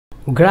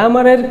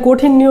গ্রামারের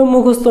কঠিন নিয়ম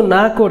মুখস্থ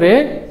না করে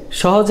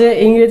সহজে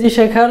ইংরেজি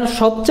শেখার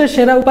সবচেয়ে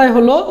সেরা উপায়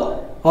হলো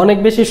অনেক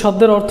বেশি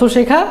শব্দের অর্থ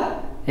শেখা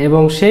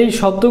এবং সেই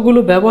শব্দগুলো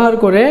ব্যবহার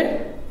করে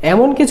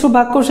এমন কিছু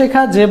বাক্য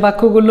শেখা যে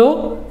বাক্যগুলো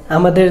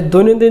আমাদের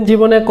দৈনন্দিন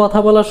জীবনে কথা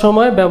বলার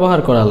সময় ব্যবহার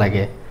করা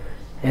লাগে।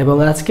 এবং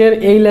আজকের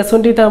এই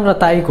লেসনটিতে আমরা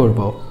তাই করব।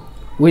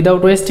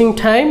 Without wasting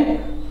time,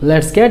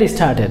 let's get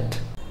started.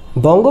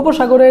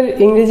 বঙ্গোপসাগরের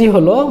ইংরেজি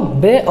হলো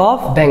বে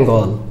অফ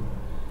বেঙ্গল।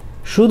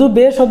 শুধু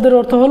বে শব্দের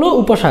অর্থ হলো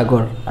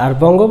উপসাগর, আর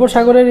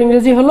বঙ্গোপসাগরের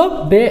ইংরেজি হলো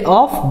বে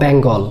অফ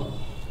বেঙ্গল।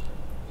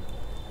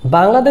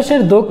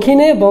 বাংলাদেশের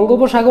দক্ষিণে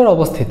বঙ্গোপসাগর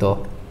অবস্থিত।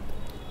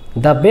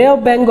 দ্য বে of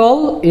Bengal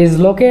is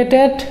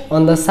located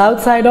on the south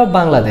side of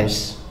Bangladesh.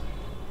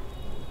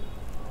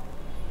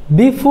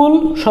 বিফুল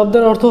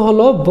শব্দের অর্থ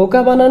হলো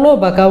বোকা বানানো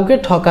বা কাউকে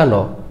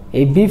ঠকানো।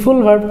 এই বিফুল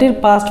ভার্বটির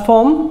পাস্ট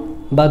ফর্ম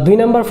বা 2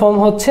 নম্বর ফর্ম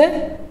হচ্ছে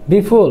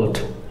befooled।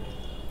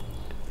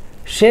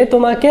 সে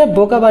তোমাকে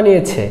বোকা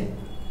বানিয়েছে।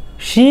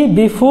 She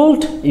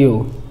befooled you.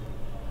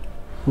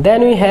 Then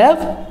we have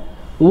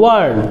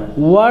warn.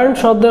 Warn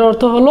শব্দের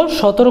অর্থ হলো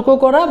সতর্ক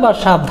করা বা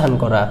সাবধান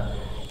করা,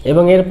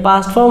 এবং এর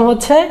পাস্ট ফর্ম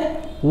হচ্ছে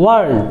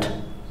warned।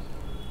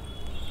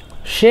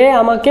 সে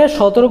আমাকে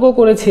সতর্ক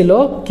করেছিল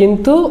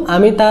কিন্তু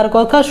আমি তার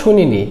কথা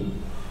শুনিনি।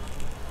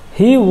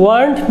 He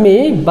warned me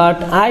but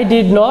I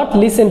did not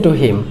listen to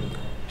him.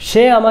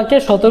 সে আমাকে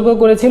সতর্ক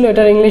করেছিল,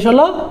 এটার ইংলিশ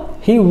হলো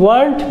he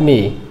warned me।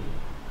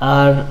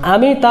 আর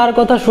আমি তার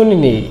কথা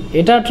শুনিনি,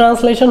 এটার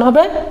ট্রান্সলেশন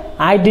হবে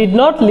I did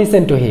not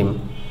listen to him.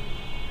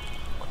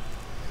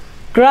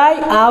 Cry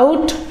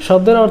out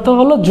শব্দের অর্থ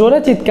হলো জোরে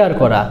চিৎকার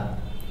করা।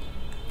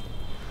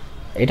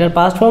 এটার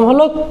পাস্ট ফর্ম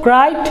হলো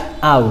cried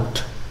out।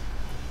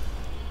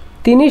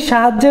 তিনি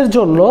সাহায্যের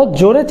জন্য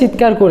জোরে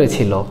চিৎকার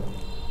করেছিল।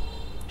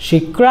 She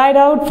cried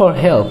out for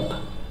help.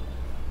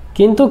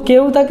 কিন্তু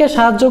কেউ তাকে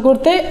সাহায্য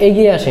করতে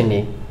এগিয়ে আসেনি।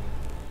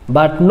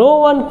 But no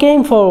one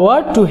came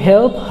forward to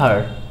help her.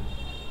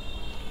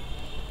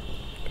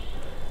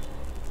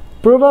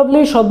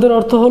 Probably শব্দের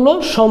অর্থ হলো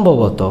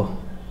সম্ভবত,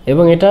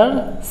 এবং এটার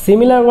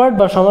সিমিলার ওয়ার্ড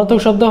বা সমার্থক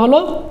শব্দ হলো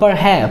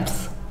perhaps।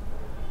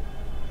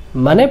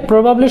 মানে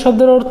probably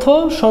শব্দের অর্থ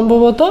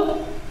সম্ভবত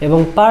এবং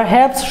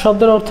perhaps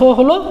শব্দের অর্থ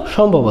হলো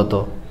সম্ভবত।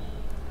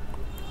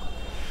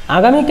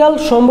 আগামীকাল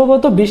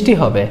সম্ভবত বৃষ্টি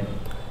হবে।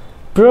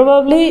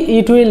 Probably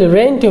it will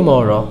rain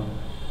tomorrow।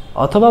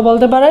 অথবা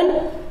বলতে পারেন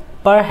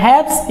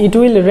perhaps it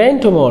will rain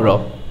tomorrow।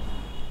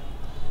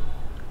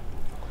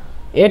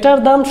 এটার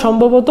দাম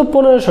সম্ভবত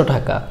 1500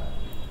 টাকা।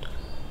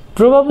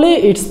 Probably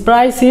its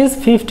price is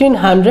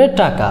 1500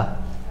 টাকা।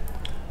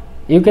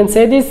 You can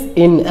say this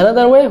in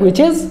another way, which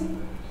is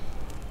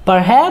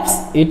perhaps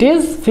it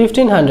is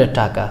 1500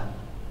 টাকা।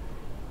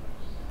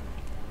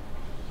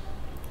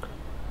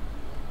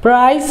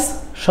 প্রাইস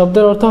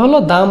শব্দের অর্থ হলো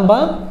দাম বা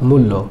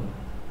মূল্য।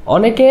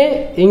 অনেকে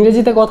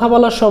ইংরেজিতে কথা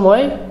বলার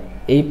সময়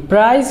এই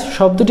প্রাইস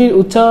শব্দটির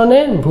উচ্চারণে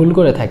ভুল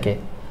করে থাকে।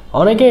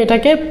 অনেকে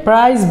এটাকে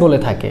প্রাইস বলে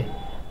থাকে,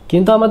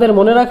 কিন্তু আমাদের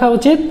মনে রাখা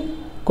উচিত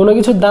কোনো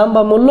কিছুর দাম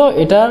বা মূল্য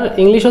এটার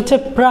ইংলিশ হচ্ছে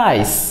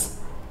প্রাইস,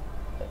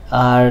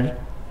 আর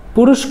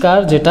পুরস্কার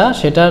যেটা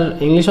সেটার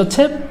ইংলিশ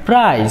হচ্ছে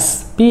প্রাইজ,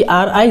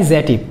 PRIZE।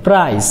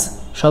 প্রাইজ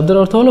শব্দের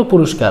অর্থ হলো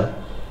পুরস্কার।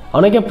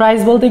 অনেকে প্রাইজ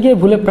বলতে গিয়ে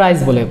ভুলে প্রাইজ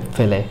বলে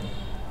ফেলে।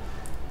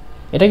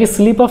 এটাকে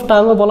স্লিপ অফ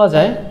টাংও বলা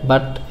যায়,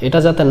 বাট এটা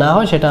যাতে না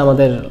হয় সেটা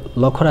আমাদের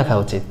লক্ষ্য রাখা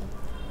উচিত।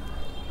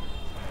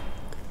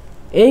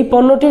 এই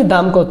পণ্যটির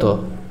দাম কত?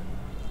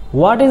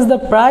 What is the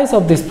price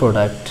of this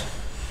product?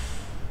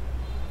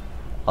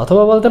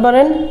 অথবা বলতে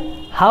পারেন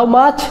how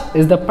much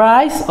is the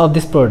price of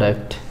this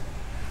product?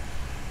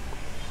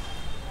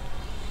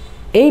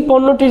 এই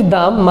পণ্যটির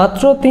দাম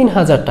মাত্র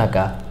 3000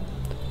 টাকা।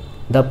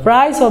 The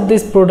price of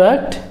this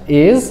product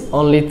is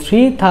only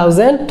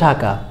 3000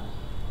 টাকা।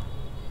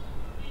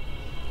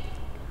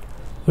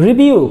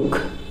 রিবিউক।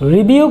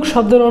 রিবিউক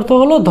শব্দের অর্থ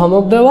হলো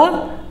ধমক দেওয়া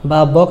বা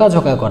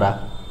বকাঝকা করা।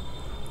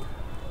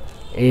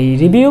 এই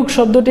রিবিউক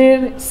শব্দটির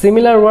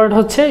সিমিলার ওয়ার্ড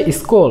হচ্ছে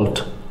স্কোল্ড।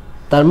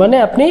 তার মানে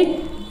আপনি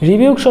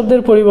রিবিউক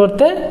শব্দের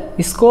পরিবর্তে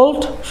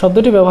স্কোল্ড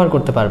শব্দটি ব্যবহার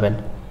করতে পারবেন।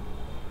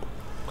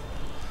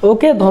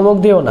 ওকে ধমক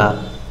দিও না।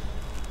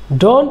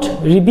 ডোন্ট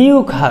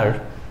রিবিউক হার।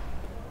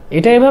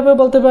 এটা এভাবে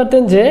বলতে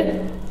পারতেন যে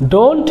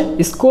ডোন্ট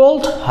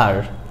স্কোল্ড হার।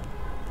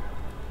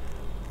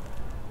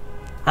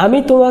 আমি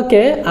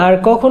তোমাকে আর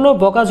কখনো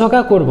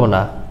বকাঝকা করব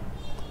না।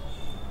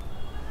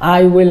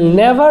 I will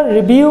never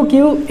rebuke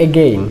you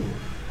again.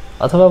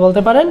 অথবা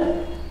বলতে পারেন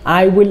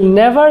I will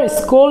never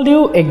scold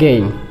you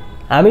again.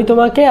 আমি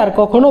তোমাকে আর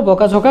কখনো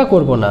বকাঝকা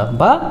করব না,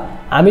 বা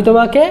আমি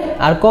তোমাকে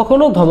আর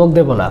কখনো ধমক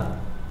দেব না।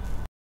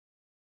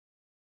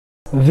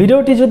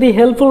 ভিডিওটি যদি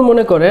হেল্পফুল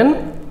মনে করেন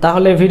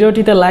তাহলে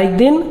ভিডিওটিতে লাইক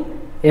দিন,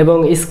 এবং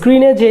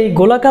স্ক্রিনে যেই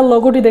গোলাকার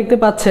লোগোটি দেখতে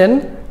পাচ্ছেন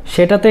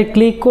সেটাতে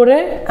ক্লিক করে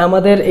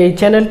আমাদের এই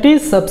চ্যানেলটি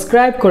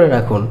সাবস্ক্রাইব করে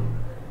রাখুন,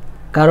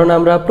 কারণ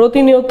আমরা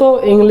প্রতিনিয়ত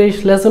ইংলিশ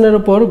লেসনের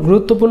উপর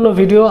গুরুত্বপূর্ণ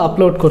ভিডিও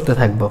আপলোড করতে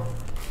থাকব।